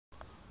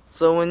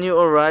So when you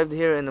arrived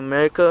here in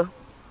America,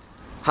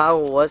 how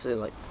was it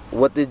like?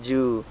 What did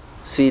you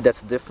see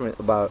that's different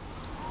about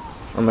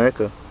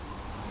America?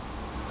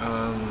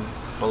 Um,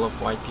 Full of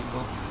white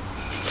people.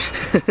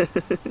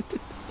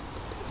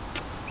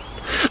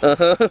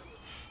 Uh-huh.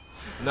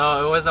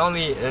 No, it was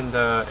only in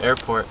the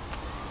airport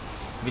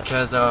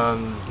because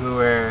we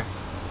were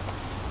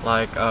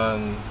like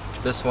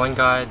this one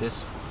guy,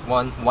 this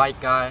one white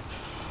guy,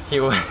 he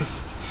was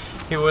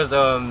he was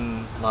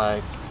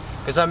like,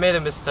 because I made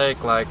a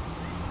mistake like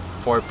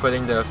for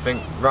putting the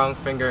wrong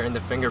finger in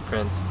the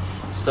fingerprint,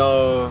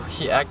 so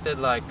he acted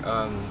like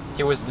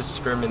he was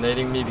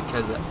discriminating me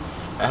because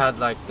I had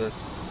like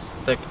this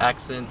thick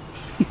accent.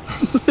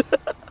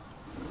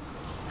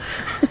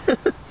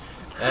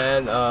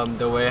 And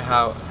the way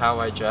how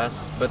I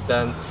dress, but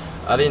then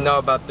I didn't know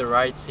about the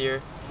rights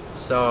here,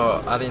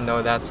 so I didn't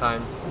know that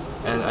time,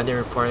 and I didn't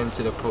report him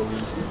to the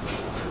police.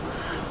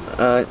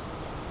 Uh,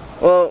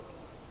 well,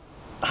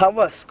 how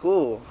about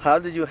school? How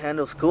did you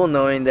handle school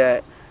knowing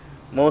that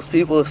most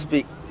people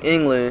speak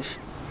English,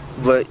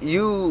 but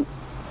you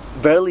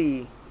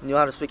barely knew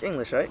how to speak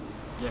English, right?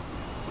 Yeah.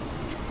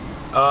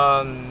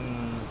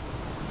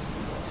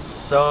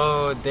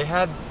 So they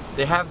have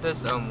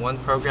this one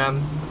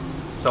program.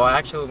 So I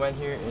actually went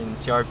here in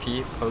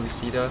TRP,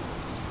 Policita,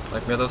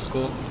 like middle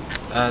school,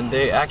 and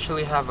they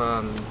actually have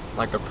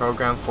like a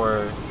program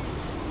for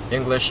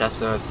English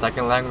as a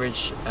second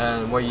language,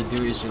 and what you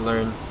do is you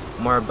learn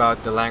more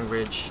about the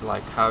language,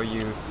 like how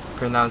you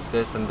pronounce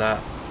this and that.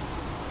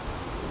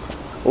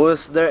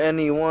 Was there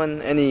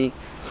any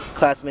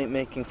classmate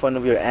making fun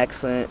of your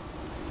accent?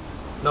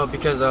 No,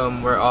 because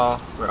we're all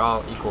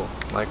equal.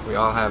 Like we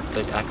all have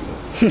big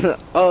accents.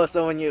 Oh,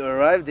 so when you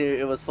arrived here,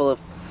 it was full of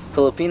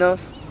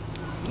Filipinos,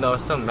 No,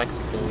 some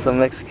Mexicans. some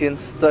Mexicans.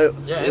 So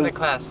Yeah, in the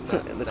class.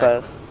 in the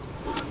class.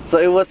 So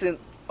it wasn't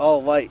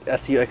all white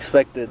as you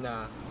expected.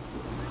 No,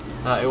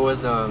 no, it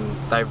was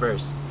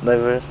diverse.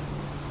 Diverse.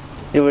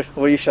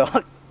 Were you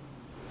shocked?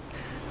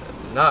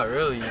 Not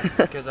really,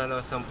 because I know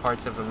some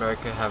parts of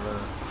America have a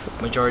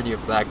majority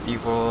of black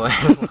people.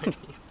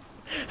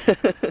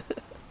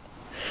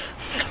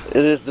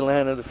 It is the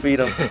land of the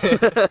freedom.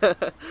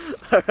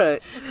 All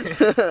right.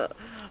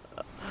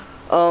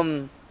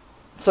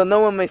 So no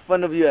one made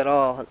fun of you at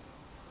all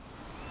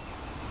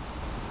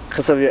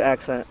because of your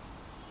accent.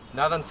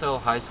 Not until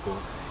high school.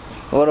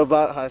 What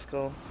about high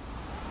school?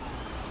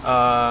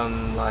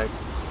 Like,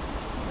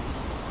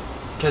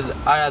 because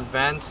I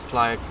advanced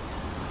like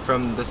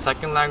from the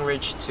second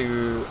language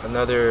to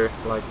another,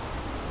 like,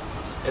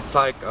 it's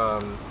like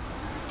what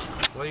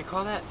do you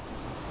call that?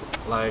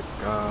 Like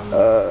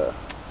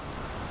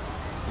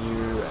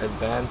you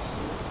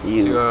advance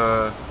to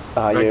a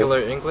regular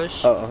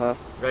English. Oh,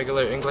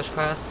 Regular English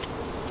class,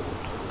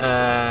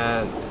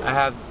 and I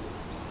have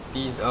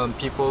these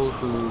people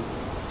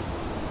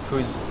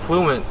who's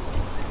fluent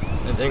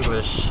in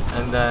English,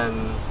 and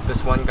then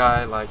this one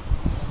guy, like,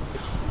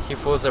 if he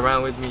fools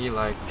around with me,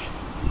 like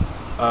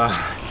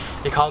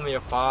he called me a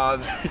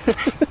fob.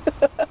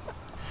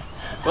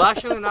 Well,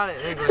 actually not in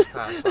English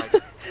class, like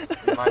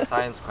in my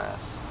science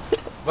class,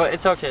 but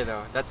it's okay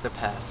though, that's the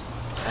past.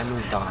 I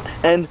moved on.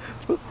 And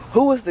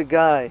who was the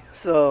guy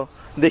so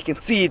they can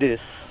see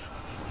this?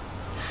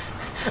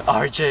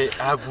 RJ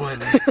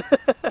Abwin.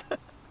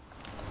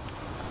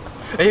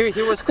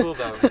 He was cool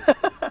though.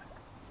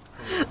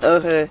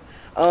 Okay.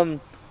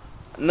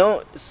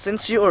 No,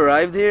 since you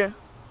arrived here,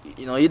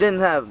 you know, you didn't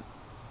have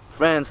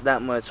friends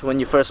that much when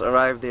you first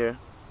arrived here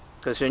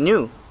because you're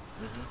new.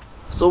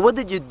 So what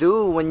did you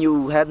do when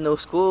you had no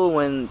school?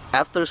 When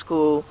after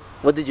school,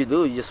 what did you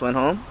do? You just went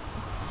home?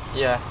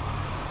 Yeah,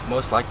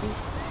 most likely.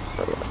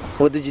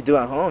 What did you do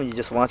at home? You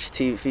just watch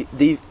TV,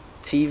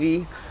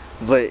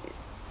 but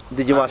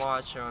did you watch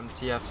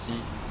TFC?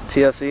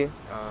 TFC?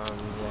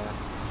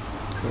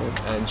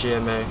 Yeah. And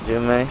GMA.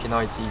 GMA?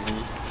 Pinoy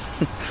TV.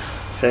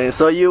 Okay,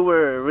 so you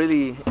were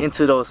really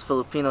into those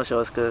Filipino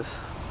shows, cause.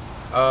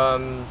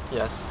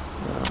 Yes.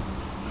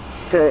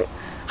 Okay,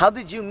 how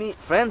did you meet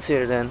friends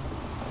here then?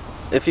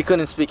 If you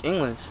couldn't speak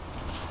English?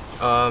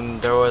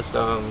 There was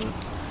a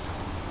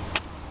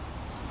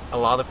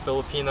lot of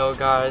Filipino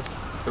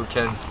guys who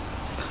can.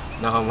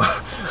 No,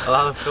 a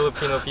lot of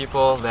Filipino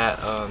people that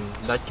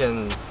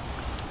can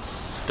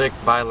speak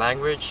by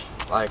language,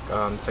 like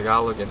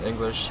Tagalog and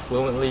English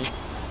fluently,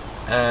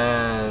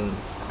 and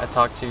I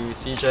talked to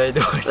CJ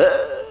Duarte.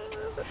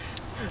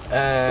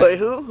 Wait,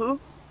 who?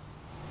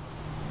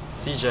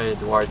 CJ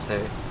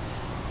Duarte,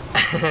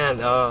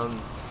 and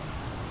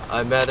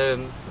I met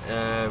him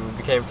and we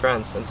became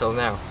friends until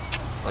now,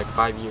 like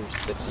 5 years,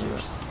 6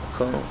 years.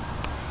 Cool.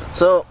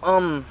 So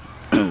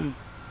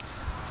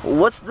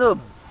what's the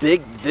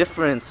big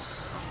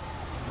difference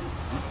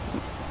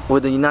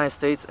with the United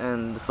States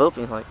and the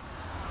Philippines?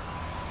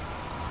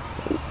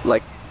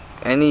 Like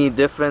any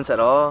difference at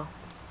all?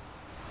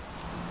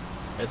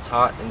 It's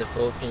hot in the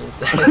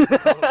Philippines.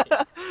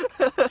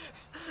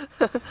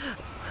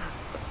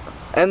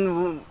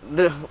 And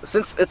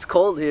since it's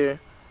cold here,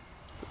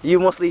 you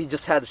mostly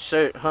just had a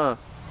shirt, huh?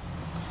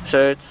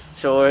 Shirts,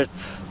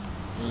 shorts.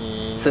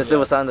 since it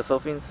was out in the Yes.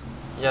 Philippines?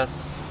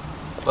 Yes,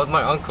 but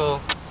my uncle,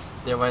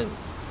 they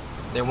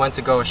went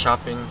to go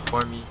shopping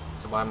for me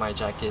to buy my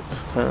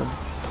jackets.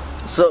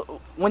 So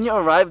when you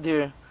arrived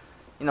here,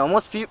 you know,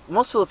 most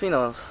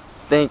Filipinos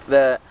think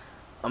that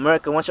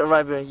America, once you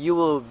arrive here, you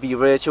will be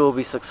rich, you will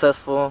be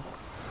successful.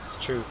 It's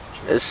true.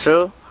 It's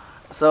true.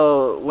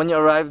 So when you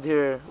arrived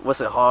here,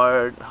 was it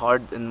hard?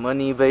 Hard in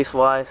money base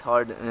wise?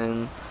 Hard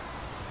in,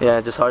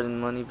 yeah, just hard in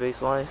money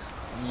base wise?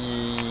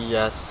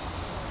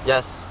 Yes.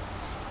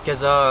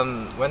 Because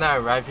when I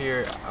arrived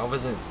here, I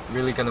wasn't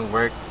really gonna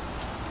work.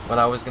 What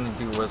I was gonna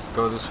do was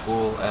go to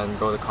school and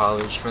go to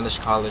college, finish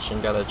college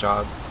and get a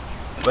job.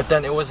 But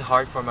then it was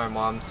hard for my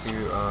mom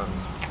to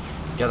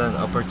get an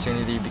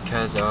opportunity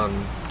because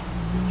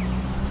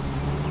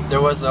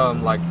there was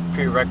like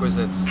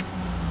prerequisites,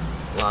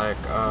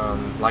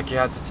 like you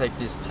had to take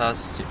these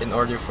tests in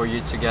order for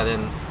you to get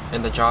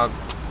in the job.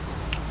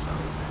 So,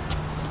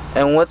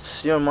 And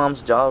what's your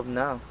mom's job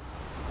now?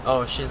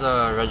 oh, she's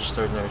a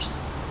registered nurse.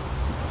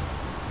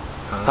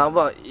 How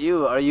about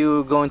you? Are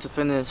you going to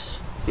finish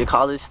your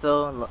college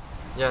still?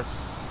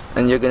 Yes,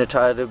 And you're gonna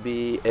try to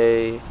be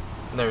a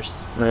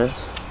nurse.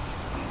 nurse?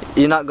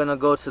 You're not gonna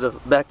go to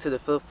back to the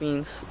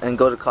Philippines and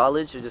go to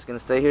college? You're just gonna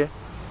stay here?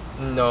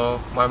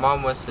 No, my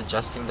mom was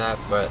suggesting that,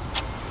 but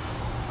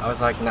I was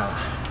like, nah,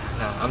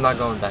 I'm not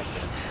going back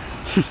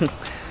there.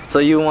 So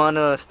you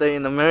wanna stay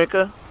in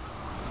America?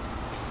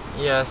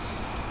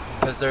 Yes,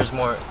 because there's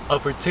more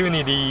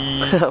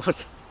opportunity.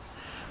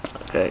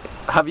 Okay.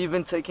 Have you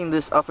been taking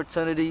this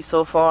opportunity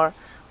so far?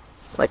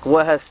 Like,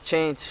 what has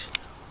changed?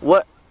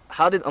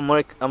 How did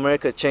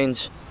America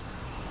change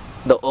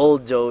the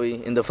old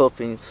Joey in the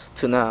Philippines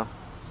to now?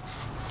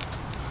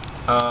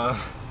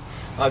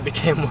 I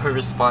became more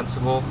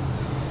responsible,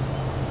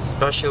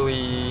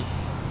 especially.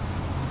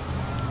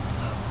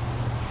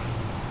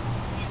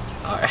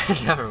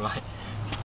 Alright, never mind.